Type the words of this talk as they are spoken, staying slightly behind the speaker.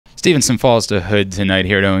Stevenson falls to Hood tonight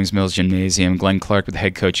here at Owings Mills Gymnasium. Glenn Clark with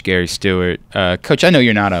head coach Gary Stewart. Coach, I know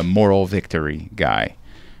you're not a moral victory guy,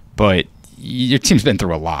 but your team's been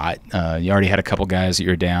through a lot. You already had a couple guys that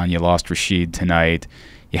you're down. You lost Rashid tonight.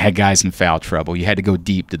 You had guys in foul trouble. You had to go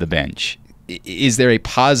deep to the bench. Is there a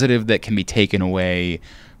positive that can be taken away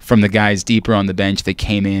from the guys deeper on the bench that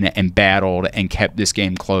came in and battled and kept this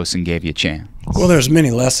game close and gave you a chance? Well, there's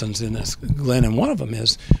many lessons in this, Glenn, and one of them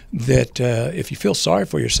is that if you feel sorry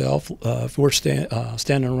for yourself, if we're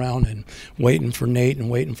standing around and waiting for Nate and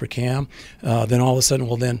waiting for Cam, then all of a sudden,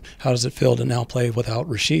 well, then how does it feel to now play without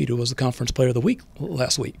Rashid, who was the Conference Player of the Week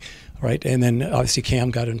last week, right? And then obviously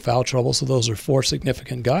Cam got in foul trouble, so those are four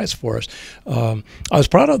significant guys for us. I was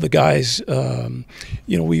proud of the guys.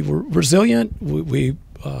 We were resilient. We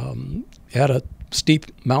had a steep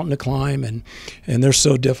mountain to climb, and they're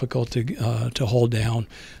so difficult to hold down.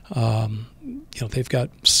 They've got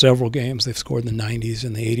several games they've scored in the 90s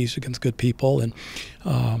and the 80s against good people, and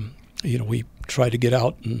we tried to get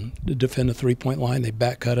out and defend the three-point line. They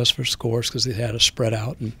back cut us for scores because they had us spread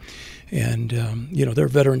out, and they're a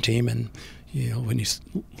veteran team, and when you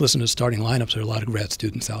listen to starting lineups, there are a lot of grad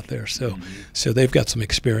students out there, so they've got some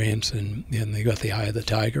experience, and they got the eye of the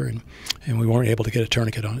tiger, and we weren't able to get a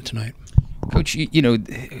tourniquet on it tonight. Coach, you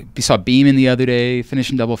saw Beeman the other day finish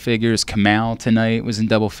in double figures. Kamal tonight was in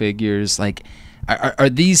double figures. Like,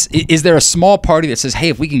 is there a small party that says, hey,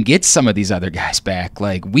 if we can get some of these other guys back,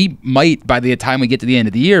 like we might, by the time we get to the end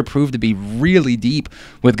of the year, prove to be really deep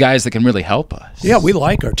with guys that can really help us? Yeah, we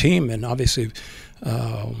like our team, and obviously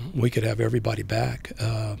we could have everybody back.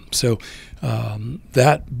 So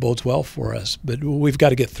that bodes well for us. But we've got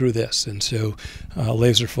to get through this. And so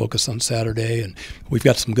laser focus on Saturday. And we've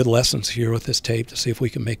got some good lessons here with this tape to see if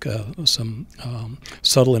we can make some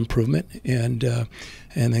subtle improvement and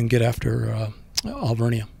then get after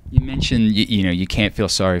Alvernia. You mentioned you can't feel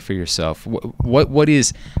sorry for yourself. What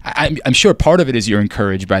is? I'm sure part of it is you're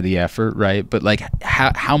encouraged by the effort, right? But like,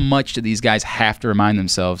 how much do these guys have to remind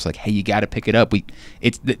themselves, like, hey, you got to pick it up?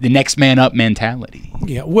 It's the next man up mentality.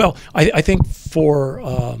 Yeah. Well, I think for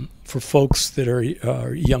folks that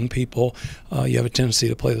are young people, you have a tendency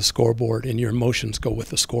to play the scoreboard, and your emotions go with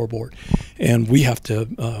the scoreboard. And we have to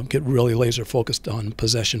get really laser focused on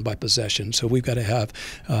possession by possession. So we've got to have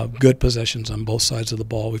good possessions on both sides of the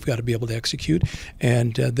ball. We've got to be able to execute,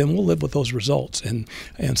 and then we'll live with those results. And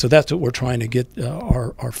so that's what we're trying to get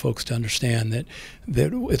our folks to understand, that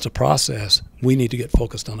it's a process. We need to get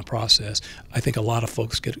focused on the process. I think a lot of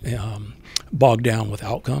folks get bogged down with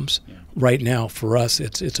outcomes. Yeah. Right now, for us,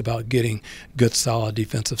 it's about getting good, solid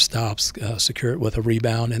defensive stops, secure it with a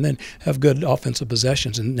rebound, and then have good offensive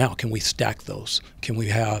possessions. And now, can we stack those? Can we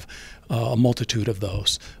have a multitude of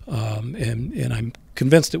those? And I'm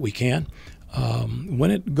convinced that we can.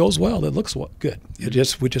 When it goes well, it looks good.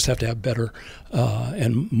 We just have to have better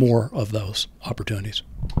and more of those opportunities.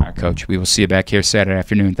 All right, Coach. We will see you back here Saturday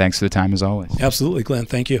afternoon. Thanks for the time, as always. Absolutely, Glenn.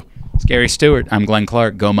 Thank you. It's Gary Stewart. I'm Glenn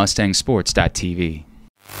Clark. GoMustangSports.tv.